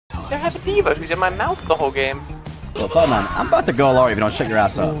There has a diva who's in my mouth the whole game. Look, hold on. I'm about to go lower if you don't shut your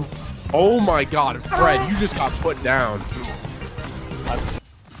ass up. Oh my god, Fred, you just got put down.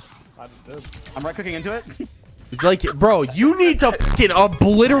 I just did. I'm right clicking into it. It's like, bro, you need to fucking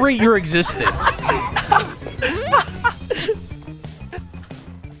obliterate your existence.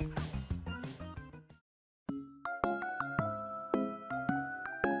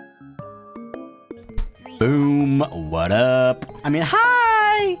 Boom. What up? I mean,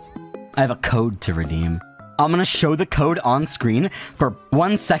 hi. I have a code to redeem. I'm gonna show the code on screen for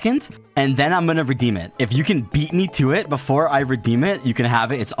 1 second, and then I'm gonna redeem it. If you can beat me to it before I redeem it, you can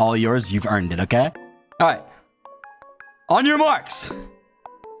have it. It's all yours. You've earned it, okay? All right. On your marks.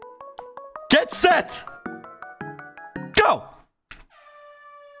 Get set. Go.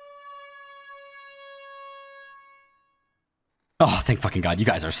 Oh, thank fucking God. You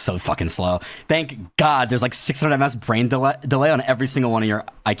guys are so fucking slow. Thank God there's like 600 ms brain delay on every single one of your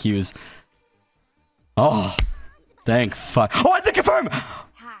IQs. Oh, thank fuck. Oh, I think confirm.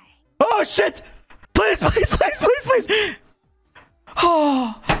 Hi. Oh, shit. Please, please, please, please, please.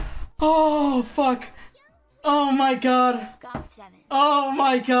 Oh, fuck. Oh, my God. Oh,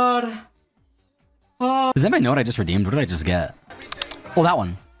 my God. Oh. Is that my note I just redeemed? What did I just get? Oh, that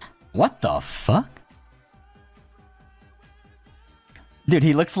one. What the fuck? Dude,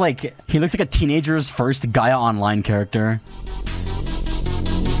 he looks like a teenager's first Gaia Online character.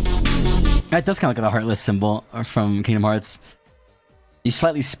 That does kind of look like a heartless symbol from Kingdom Hearts. You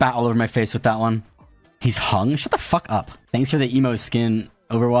slightly spat all over my face with that one. He's hung? Shut the fuck up. Thanks for the emo skin,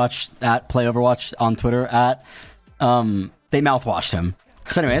 Overwatch, at Play Overwatch on Twitter, at, they mouthwashed him.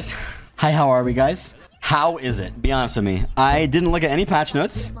 So anyways, hi, how are we, guys? How is it? Be honest with me. I didn't look at any patch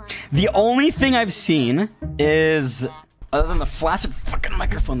notes. The only thing I've seen is, other than the flaccid fucking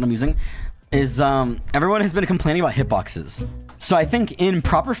microphone I'm using, is everyone has been complaining about hitboxes. So I think in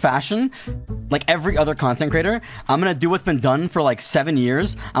proper fashion, like every other content creator, I'm gonna do what's been done for like 7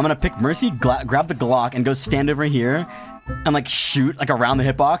 years. I'm gonna pick Mercy, grab the Glock, and go stand over here and like shoot like around the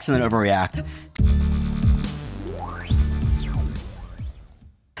hitbox and then overreact.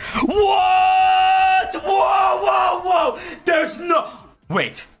 What? Whoa, whoa, whoa! There's no...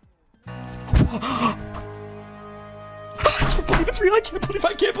 Wait. I can't believe it's real. I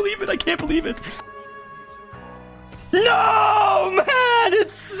can't believe it. I can't believe it. No, man,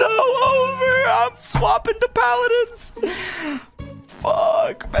 it's so over. I'm swapping to paladins.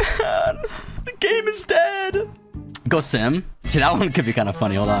 Fuck, man. The game is dead. Go sim. See, that one could be kind of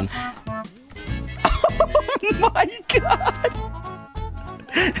funny. Hold on. Oh my God.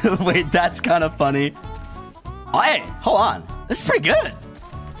 Wait, that's kind of funny. Oh, hey, hold on. This is pretty good.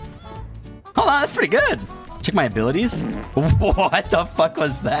 Hold on, that's pretty good. Check my abilities. What the fuck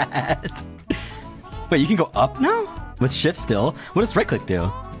was that? Wait, you can go up now? With shift still? What does right click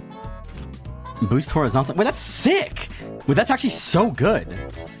do? Boost horizontal. Wait, that's sick. Wait, that's actually so good.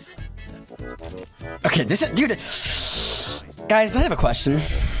 Okay, this is, dude. Guys, I have a question.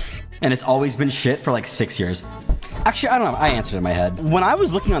 And it's always been shit for like 6 years. Actually, I don't know. I answered it in my head. When I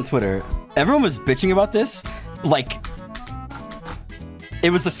was looking on Twitter, everyone was bitching about this. Like, it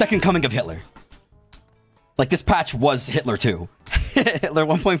was the second coming of Hitler. Like, this patch was Hitler 2. Hitler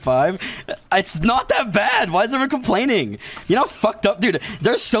 1.5. It's not that bad. Why is everyone complaining? You know how fucked up? Dude,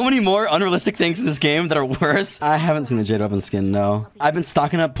 there's so many more unrealistic things in this game that are worse. I haven't seen the Jade Weapon skin, no. I've been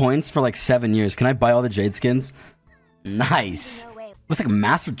stocking up points for like 7 years. Can I buy all the Jade skins? Nice. Looks like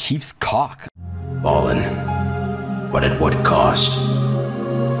Master Chief's cock. Fallen, but at what cost?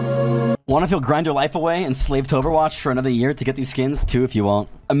 Want to feel grind your life away and slave to Overwatch for another year to get these skins too if you want?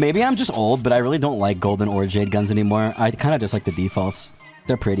 Maybe I'm just old, but I really don't like golden or jade guns anymore. I kind of just like the defaults.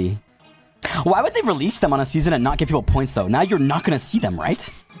 They're pretty. Why would they release them on a season and not give people points though? Now you're not going to see them, right?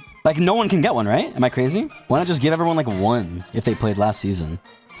 Like no one can get one, right? Am I crazy? Why not just give everyone like one if they played last season?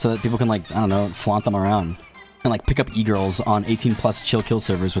 So that people can like, I don't know, flaunt them around. And like pick up e-girls on 18+ chill kill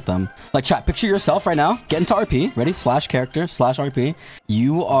servers with them. Like chat, picture yourself right now. Get into RP. Ready? /character/RP.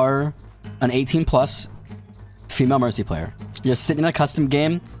 You are an 18+ female Mercy player. You're sitting in a custom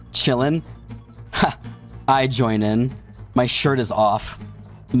game, chilling. Ha! I join in. My shirt is off.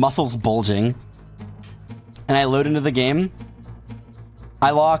 Muscles bulging. And I load into the game. I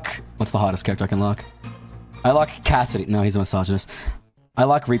lock... What's the hottest character I can lock? I lock Cassidy. No, he's a misogynist. I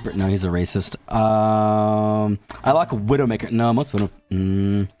lock Reaper. No, he's a racist. I lock Widowmaker. No, most Widow...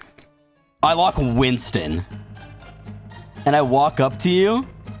 I lock Winston. And I walk up to you.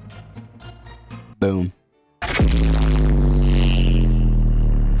 Boom.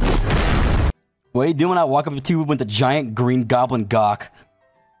 What are you doing when I walk up to you with the giant green goblin gawk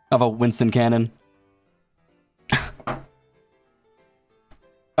of a Winston cannon?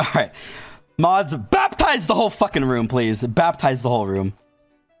 All right. Mods, baptize the whole fucking room, please. Baptize the whole room.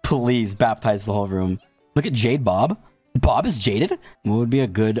 Please baptize the whole room. Look at Jade Bob. Bob is jaded? What would be a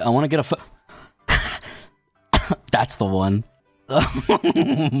good... I want to get a... That's the one. Oh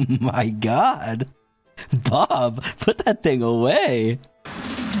my god. Bob, put that thing away.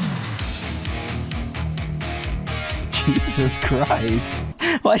 Jesus Christ.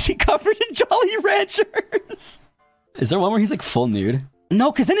 Why is he covered in Jolly Ranchers? Is there one where he's like full nude?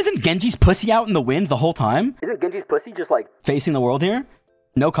 No, because then isn't Genji's pussy out in the wind the whole time? Isn't Genji's pussy just like facing the world here?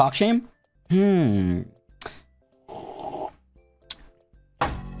 No cock shame? You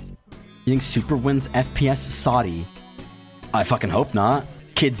think Super wins FPS Saudi? I fucking hope not.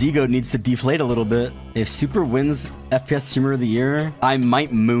 Kid's ego needs to deflate a little bit. If Super wins FPS Streamer of the Year, I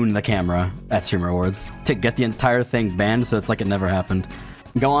might moon the camera at Streamer Awards to get the entire thing banned so it's like it never happened.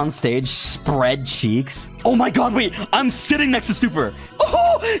 Go on stage, spread cheeks. Oh my god, wait, I'm sitting next to Super.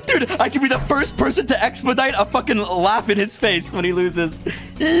 Oh, dude, I could be the first person to expedite a fucking laugh in his face when he loses.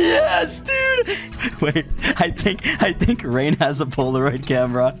 Yes, dude. Wait, I think Rain has a Polaroid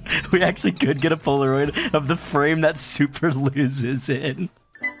camera. We actually could get a Polaroid of the frame that Super loses in.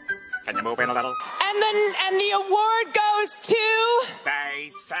 Can you move in a little? And the award goes to... Say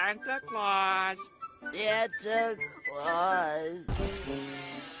Santa Claus. Santa Claus.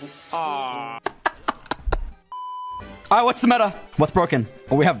 Aww. Alright, what's the meta? What's broken?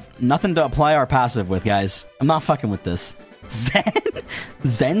 Oh, we have nothing to apply our passive with, guys. I'm not fucking with this. Zen?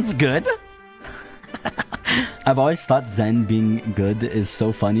 Zen's good? I've always thought Zen being good is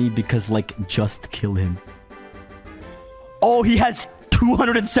so funny because, like, just kill him. Oh, he has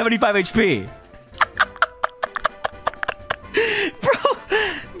 275 HP. Bro,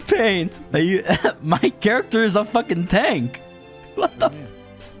 Paint. My character is a fucking tank. What the?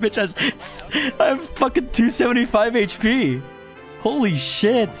 This bitch has... I have fucking 275 HP. Holy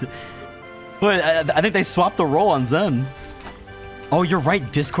shit. Wait, I think they swapped the role on Zen. Oh, you're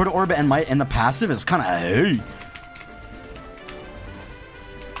right. Discord orbit and the passive is kind of... Hey.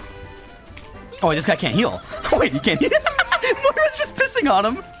 Oh, wait, this guy can't heal. Oh, wait, he can't heal. Moira's just pissing on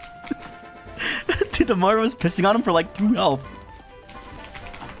him. Dude, the Moira was pissing on him for like 2 health.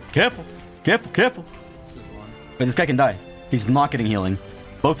 Careful. Careful, careful. Wait, this guy can die. He's not getting healing.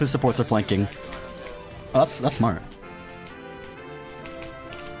 Both his supports are flanking. Oh, that's smart.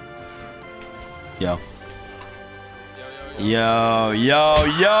 Yo. Yo, yo,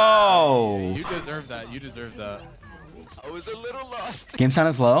 yo! You deserve that. You deserve that. I was a little lost. Game sound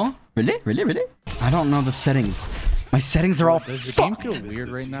is low? Really? Really? Really? I don't know the settings. My settings are all Does the fucked. game feel weird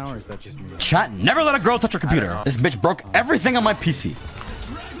right now, or is that just me? Chat, never let a girl touch your computer. This bitch broke everything on my PC.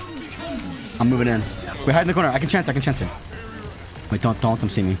 I'm moving in. Wait, hide in the corner. I can chance here. Wait, don't let them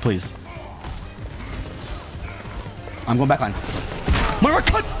see me, please. I'm going backline. Moira,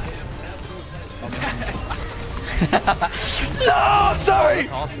 cut! No, I'm sorry!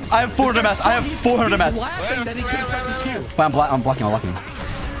 I have 400 MS. I have 400 MS. Wait, I'm blocking.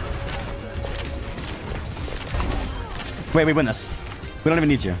 Wait, we win this. We don't even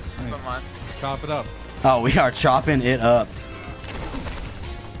need you. Nice. Chop it up. Oh, we are chopping it up.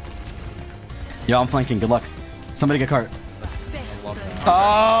 Yo, I'm flanking. Good luck. Somebody get cart.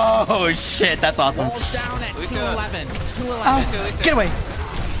 Oh, shit. That's awesome. Down at 211. Oh, get away.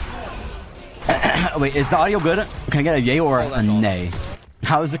 Wait, is the audio good? Can I get a yay or a nay?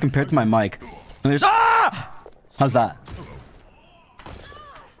 How is it compared to my mic? And there's... Ah! How's that?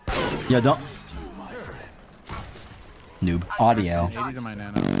 Yo, don't... Noob. Audio. 80 to my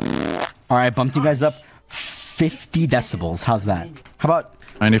nano. Alright, bumped you guys up 50 decibels. How's that? How about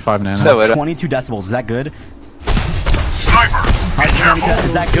 95 nano. 22 decibels? Is that good? Sniper!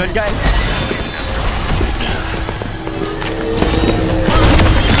 Is that good, guys?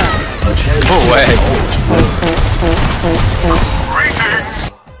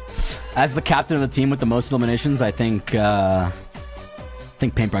 As the captain of the team with the most eliminations, I think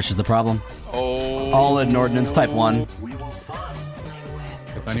Paintbrush is the problem. Oh. All in Ordnance Type 1. If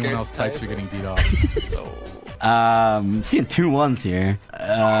anyone else types, you're getting beat off. Seeing 2 1s here.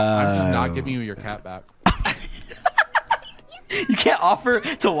 I'm just not giving you your cat back. You can't offer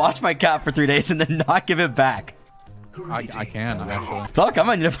to watch my cat for 3 days and then not give it back. I can, actually. Fuck, I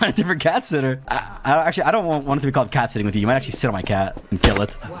might need to find a different cat sitter. I don't want it to be called cat sitting with you. You might actually sit on my cat and kill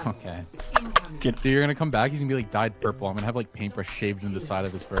it. Okay. Dude, you're gonna come back, he's gonna be like dyed purple. I'm gonna have like paintbrush shaved into the side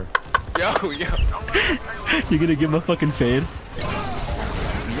of his fur. Yo. You're gonna give him a fucking fade?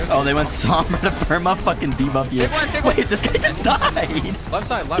 Oh, they went Sombra to perma fucking debuff you. Wait, this guy just died! Left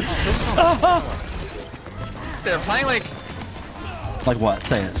side, left. They're playing like... Like what?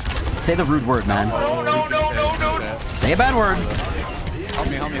 Say it. Say the rude word, man. No. Say a bad word. Help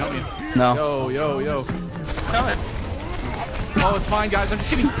me, help me, help me. No. Yo. Coming. Oh, it's fine, guys. I'm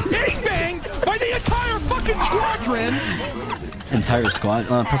just getting banged by the entire fucking squadron. Entire squad.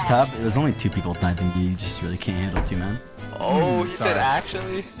 Plus tab. There's only 2 people typing. You just really can't handle 2, man. Oh, he Sorry. said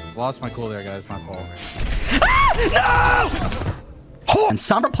actually. Lost my cool there, guys. My fault. No! And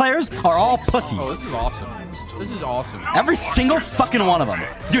Sombra players are all pussies. Oh, this is awesome. This is awesome. Every single fucking one of them.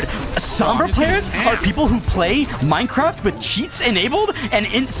 Dude, Sombra players are people who play Minecraft with cheats enabled and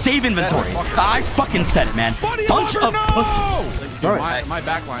save inventory. I fucking said it, man. Bunch of pussies. Dude, my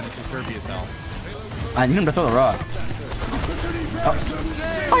back line is just derpy as hell. I need him to throw the rock. Oh.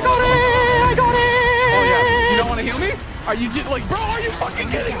 I got it! Oh, yeah. You don't want to heal me? Are you just like, bro, are you fucking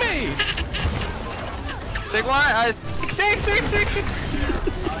kidding me? Big one. Six.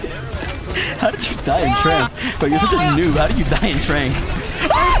 How did you die in trance? Bro, you're such a noob. How did you die in trance?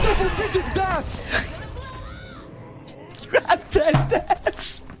 You have 10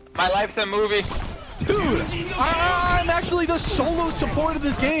 deaths. My life's a movie. Dude, I'm actually the solo support of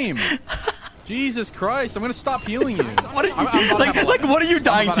this game. Jesus Christ, I'm gonna stop healing you. What are you, like what are you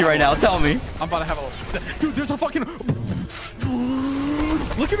dying to right now? Tell me. I'm about to have a... Dude, there's a fucking...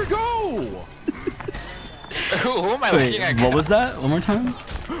 Look at her go! Who am I Wait, looking at? what was that? One more time?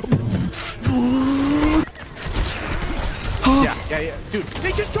 Yeah. Dude,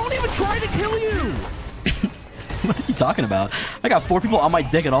 they just don't even try to kill you! What are you talking about? I got 4 people on my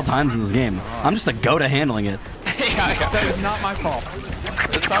dick at all times in this game. I'm just a goat at handling it. That is not my fault.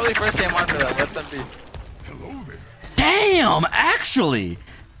 It's probably first game on for them. Let them be. Damn, actually.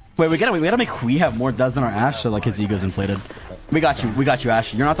 Wait, we gotta make we have more does than our Ash, so like his ego's inflated. We got you,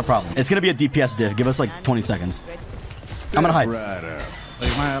 Ash. You're not the problem. It's gonna be a DPS div. Give us like 20 seconds. I'm gonna hide.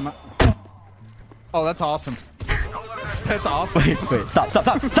 Like, oh, that's awesome. That's awesome. Wait, stop.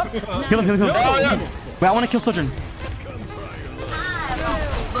 Heal him. Yeah. Wait, I wanna kill Sojourn.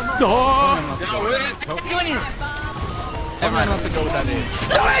 Everyone wants to go with that name.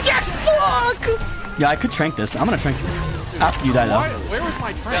 Fuck! Yeah, I could trank this. I'm gonna trank this. After you die, though. Where was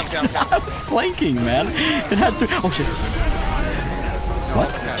my trank? I was flanking, man. It had to. Oh, shit. What?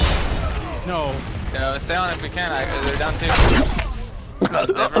 No. Yeah, stay on if we can. They're down 2.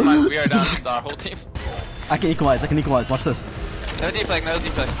 Never mind, we are down our whole team. I can equalize. Watch this. No deflect,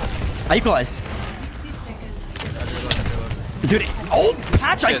 I equalized. Dude, old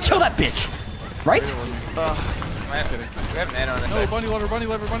patch, I kill that bitch. Right? We have nano on this. No, bunny lever.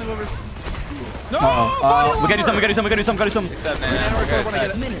 No! We gotta do something. Except nano, we're good.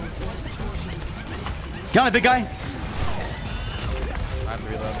 Get on it, big guy. I have to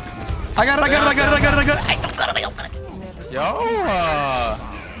reload. I got it. I don't got it. Yo!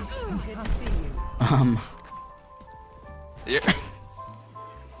 You're...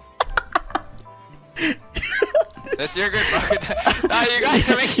 That's your good, bro. Nah, you guys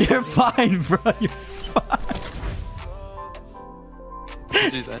are making... You're fine, bro. You're fine.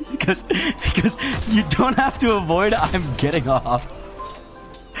 Jesus. Because you don't have to avoid. I'm getting off.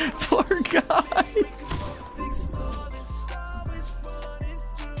 Poor guy.